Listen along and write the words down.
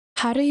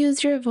How to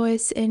use your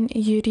voice in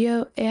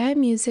Udio AI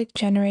Music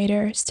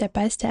Generator step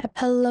by step.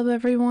 Hello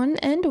everyone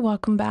and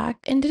welcome back.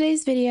 In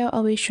today's video,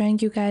 I'll be showing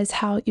you guys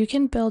how you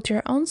can build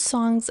your own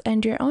songs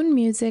and your own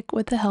music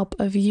with the help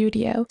of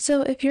Udio.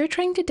 So if you're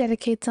trying to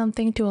dedicate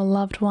something to a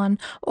loved one,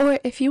 or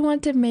if you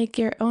want to make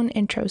your own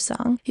intro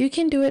song, you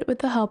can do it with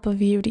the help of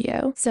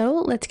Udio. So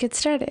let's get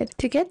started.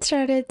 To get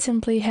started,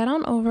 simply head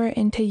on over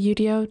into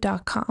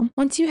udio.com.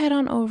 Once you head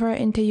on over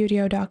into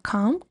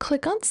udio.com,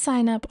 click on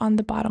sign up on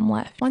the bottom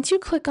left. Once you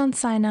click on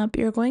sign up,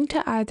 you're going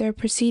to either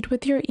proceed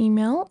with your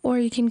email or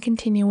you can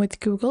continue with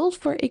Google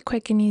for a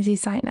quick and easy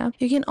sign up.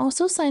 You can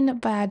also sign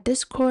up via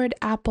Discord,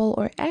 Apple,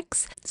 or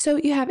X, so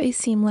you have a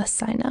seamless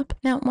sign up.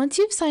 Now, once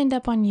you've signed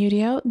up on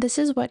Udio, this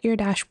is what your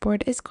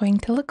dashboard is going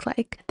to look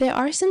like. There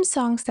are some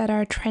songs that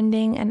are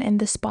trending and in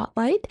the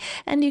spotlight,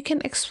 and you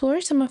can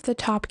explore some of the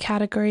top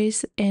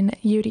categories in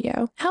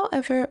Udio.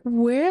 However,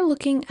 we're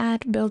looking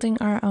at building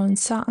our own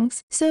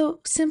songs. So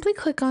simply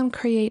click on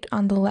create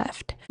on the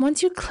left.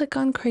 Once you click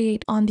on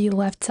create on the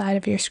left side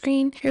of your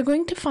screen, you're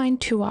going to find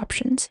two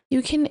options.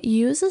 You can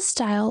use a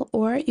style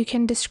or you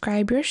can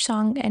describe your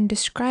song and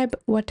describe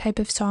what type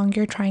of song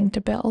you're trying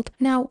to build.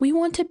 Now, we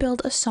want to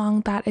build a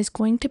song that is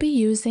going to be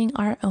using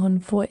our own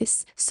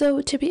voice.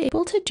 So to be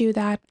able to do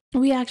that,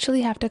 we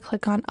actually have to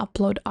click on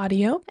upload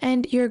audio,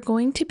 and you're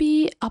going to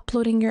be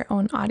uploading your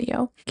own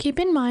audio. Keep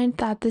in mind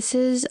that this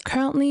is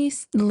currently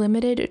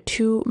limited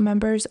to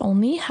members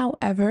only.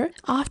 However,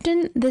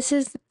 often this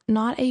is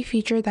not a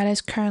feature that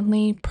is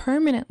currently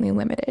permanently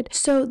limited.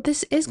 So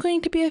this is going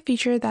to be a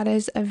feature that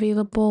is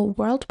available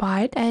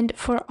worldwide and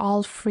for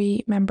all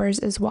free members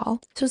as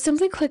well. So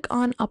simply click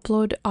on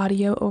upload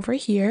audio over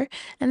here,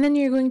 and then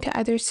you're going to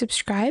either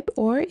subscribe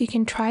or you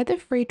can try the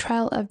free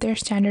trial of their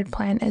standard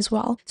plan as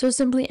well. So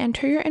simply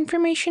enter your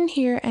information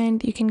here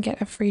and you can get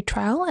a free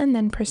trial and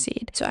then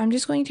proceed. So I'm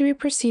just going to be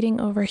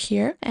proceeding over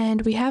here,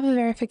 and we have a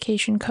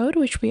verification code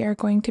which we are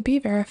going to be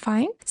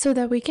verifying so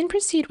that we can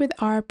proceed with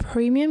our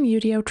premium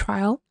Udio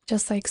trial,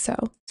 just like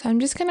so. So I'm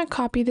just going to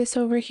copy this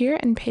over here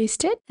and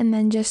paste it and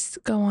then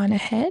just go on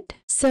ahead.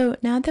 So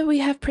now that we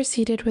have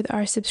proceeded with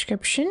our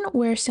subscription,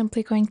 we're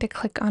simply going to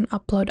click on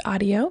upload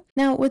audio.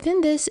 Now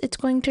within this, it's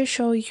going to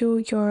show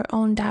you your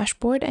own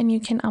dashboard and you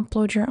can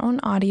upload your own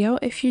audio.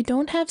 If you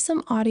don't have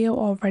some audio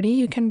already,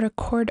 you can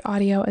record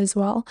audio as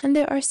well. And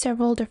there are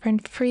several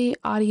different free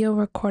audio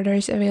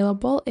recorders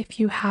available. If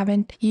you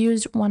haven't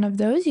used one of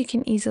those, you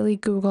can easily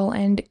Google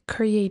and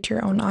create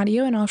your own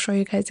audio, and I'll show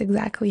you guys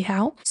exactly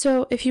how.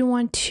 So if you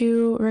want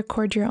to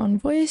record your own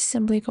voice,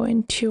 simply go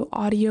into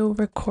audio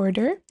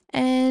recorder.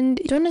 And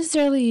don't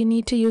necessarily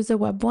need to use the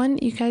web one.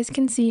 You guys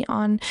can see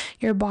on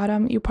your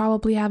bottom, you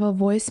probably have a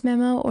voice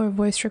memo or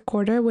voice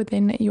recorder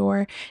within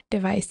your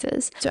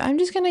devices. So I'm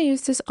just going to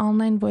use this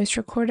online voice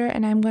recorder,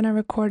 and I'm going to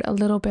record a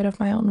little bit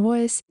of my own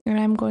voice. And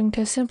I'm going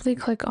to simply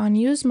click on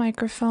use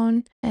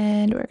microphone,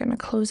 and we're going to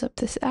close up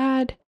this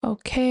ad.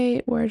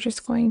 Okay, we're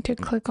just going to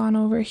click on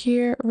over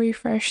here,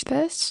 refresh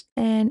this,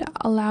 and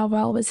allow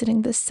while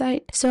visiting this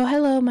site. So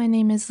hello, my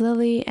name is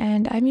Lily,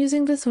 and I'm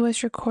using this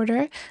voice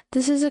recorder.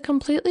 This is a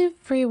completely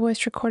free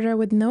voice recorder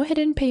with no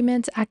hidden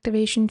payments,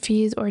 activation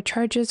fees, or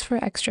charges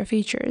for extra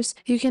features.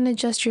 You can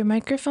adjust your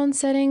microphone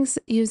settings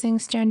using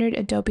standard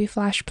Adobe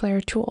Flash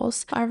Player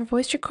tools. Our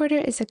voice recorder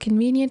is a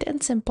convenient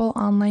and simple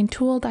online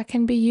tool that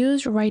can be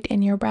used right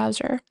in your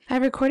browser. I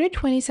recorded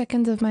 20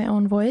 seconds of my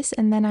own voice,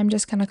 and then I'm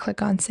just going to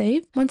click on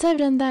save. Once I've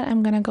done that,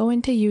 I'm going to go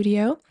into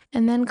Udio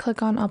and then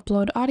click on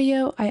upload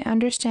audio. I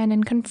understand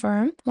and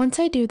confirm. Once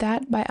I do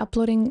that, by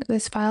uploading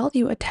this file,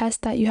 you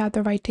attest that you have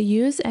the right to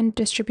use and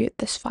distribute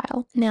this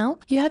file. Now,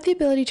 you have the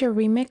ability to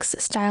remix,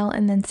 style,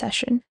 and then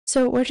session.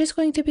 So we're just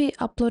going to be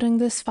uploading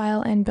this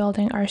file and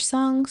building our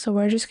song. So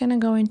we're just going to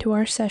go into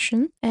our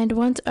session. And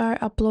once our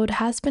upload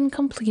has been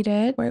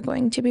completed, we're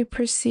going to be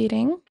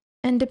proceeding.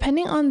 And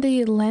depending on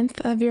the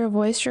length of your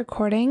voice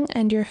recording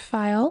and your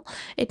file,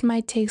 it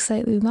might take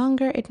slightly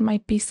longer, it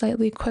might be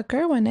slightly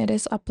quicker when it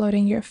is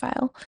uploading your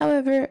file.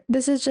 However,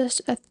 this is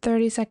just a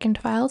 30-second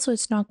file, so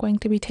it's not going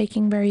to be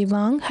taking very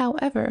long.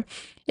 However,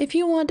 if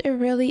you want a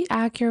really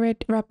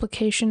accurate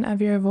replication of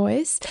your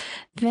voice,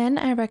 then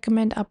I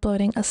recommend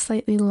uploading a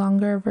slightly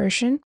longer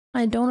version.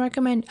 I don't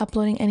recommend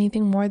uploading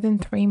anything more than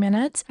 3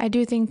 minutes. I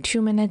do think 2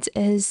 minutes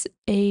is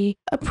a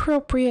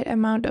appropriate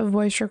amount of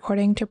voice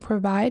recording to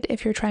provide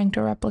if you're trying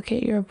to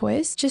replicate your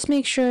voice. Just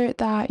make sure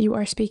that you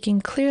are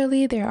speaking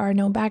clearly, there are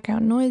no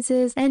background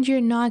noises, and you're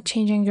not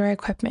changing your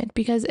equipment,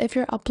 because if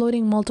you're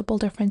uploading multiple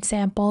different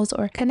samples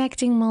or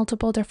connecting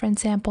multiple different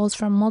samples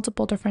from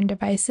multiple different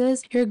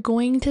devices, you're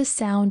going to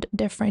sound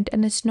different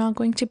and it's not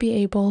going to be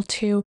able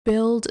to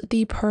build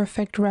the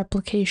perfect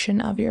replication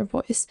of your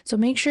voice. So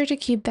make sure to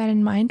keep that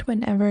in mind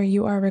whenever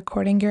you are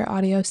recording your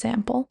audio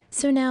sample.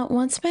 So now,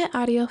 once my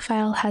audio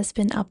file has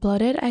been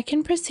uploaded, I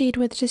can proceed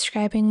with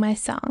describing my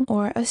song,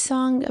 or a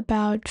song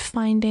about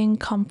finding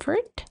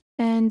comfort.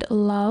 and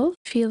love,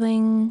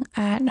 feeling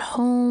at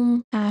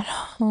home,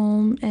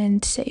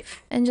 and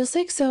safe. And just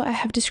like so, I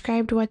have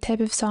described what type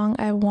of song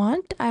I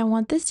want. I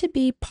want this to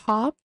be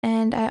pop,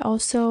 and I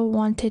also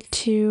wanted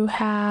to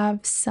have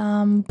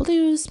some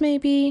blues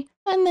maybe.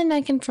 And then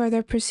I can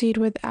further proceed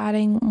with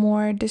adding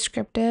more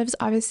descriptives.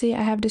 Obviously,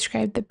 I have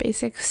described the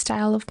basic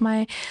style of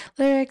my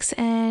lyrics,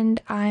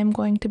 and I'm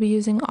going to be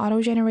using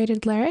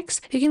auto-generated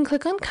lyrics. You can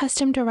click on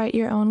custom to write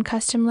your own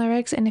custom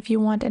lyrics, and if you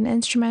want an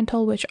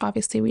instrumental, which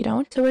obviously we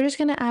don't, so we're just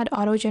going to add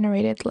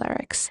auto-generated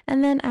lyrics.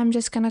 And then I'm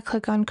just going to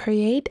click on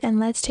create,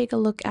 and let's take a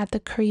look at the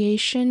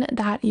creation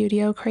that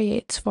Udio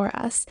creates for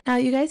us. Now,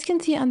 you guys can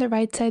see on the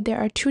right side, there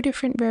are two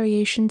different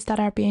variations that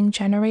are being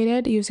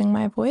generated using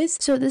my voice.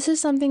 So this is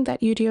something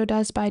that Udio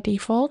does by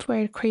default,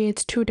 where it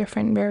creates two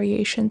different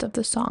variations of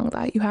the song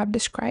that you have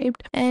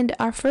described. And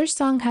our first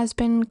song has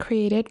been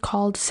created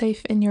called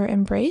Safe in Your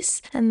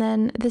Embrace, and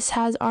then this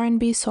has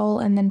R&B, soul,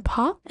 and then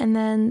pop, and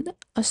then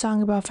a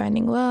song about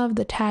finding love.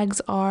 The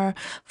tags are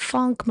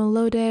funk,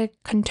 melodic,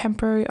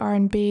 contemporary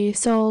R&B,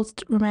 soul,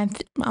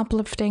 romantic,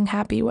 uplifting,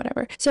 happy,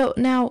 whatever. So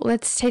now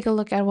let's take a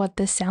look at what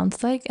this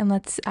sounds like, and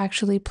let's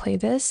actually play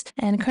this.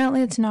 And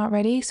currently it's not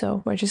ready,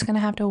 so we're just gonna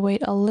have to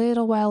wait a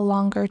little while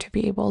longer to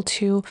be able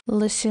to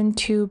listen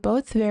to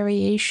both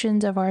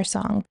variations of our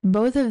song.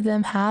 Both of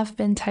them have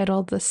been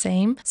titled the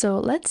same, so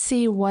let's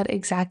see what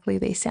exactly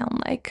they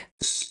sound like.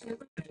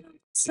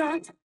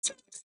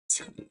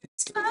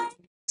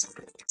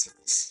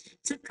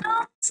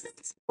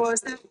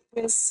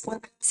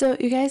 So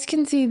you guys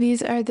can see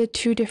these are the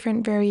two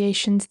different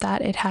variations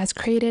that it has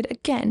created.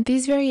 Again,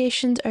 these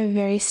variations are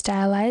very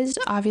stylized.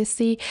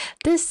 Obviously,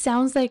 this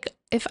sounds like,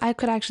 if I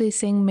could actually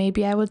sing,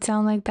 maybe I would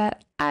sound like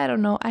that. I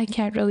don't know, I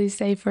can't really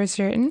say for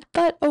certain,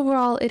 but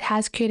overall it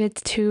has created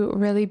two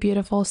really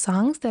beautiful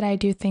songs that I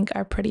do think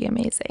are pretty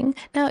amazing.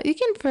 Now you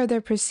can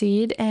further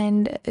proceed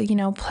and,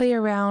 play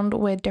around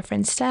with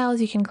different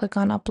styles. You can click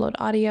on upload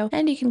audio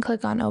and you can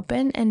click on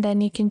open, and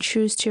then you can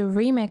choose to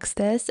remix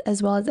this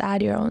as well as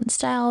add your own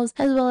styles,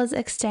 as well as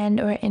extend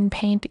or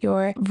in-paint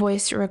your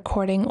voice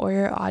recording or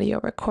your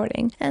audio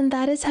recording. And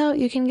that is how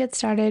you can get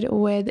started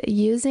with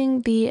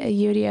using the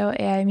Udio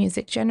AI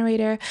Music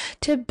Generator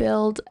to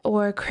build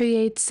or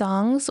create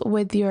songs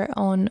with your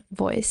own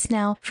voice.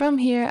 Now from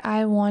here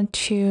I want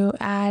to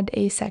add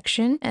a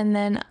section and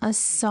then a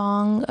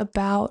song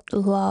about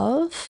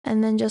love,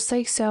 and then just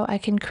like so I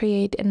can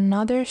create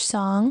another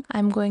song.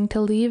 I'm going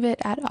to leave it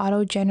at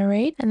auto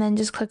generate and then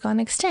just click on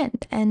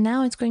extend, and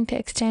now it's going to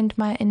extend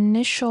my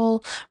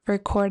initial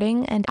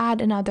recording and add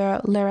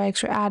another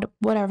lyrics or add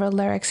whatever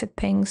lyrics it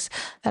thinks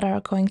that are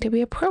going to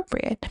be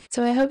appropriate.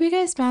 So I hope you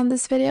guys found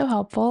this video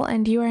helpful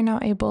and you are now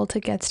able to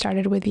get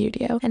started with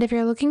Udio. And if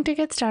you're looking to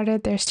get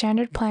started, their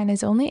standard plan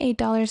is only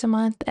 $8 a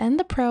month and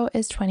the Pro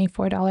is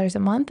 $24 a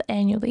month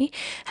annually.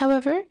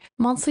 However,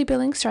 monthly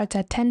billing starts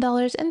at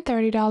 $10 and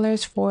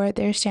 $30 for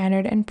their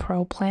standard and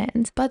Pro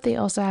plans. But they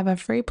also have a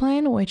free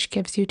plan which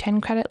gives you 10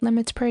 credit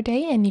limits per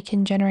day, and you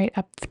can generate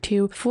up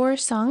to 4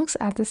 songs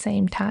at the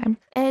same time.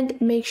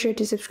 And make sure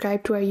to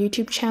subscribe to our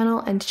YouTube channel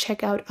and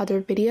check out other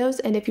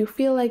videos. And if you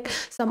feel like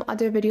some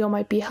other video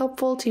might be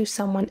helpful to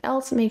someone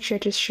else, make sure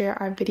to share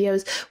our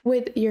videos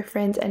with your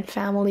friends and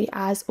family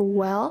as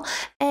well.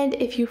 And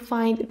if you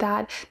find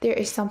that there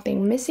is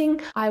something missing,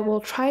 I will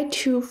try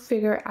to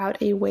figure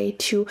out a way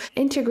to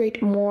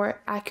integrate more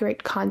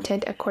accurate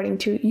content according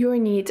to your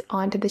needs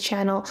onto the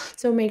channel.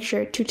 So make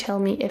sure to tell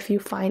me if you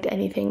find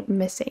anything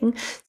missing.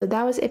 So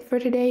that was it for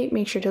today.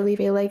 Make sure to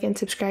leave a like and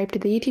subscribe to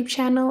the YouTube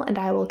channel, and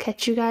I will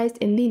catch you guys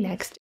in the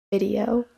next video.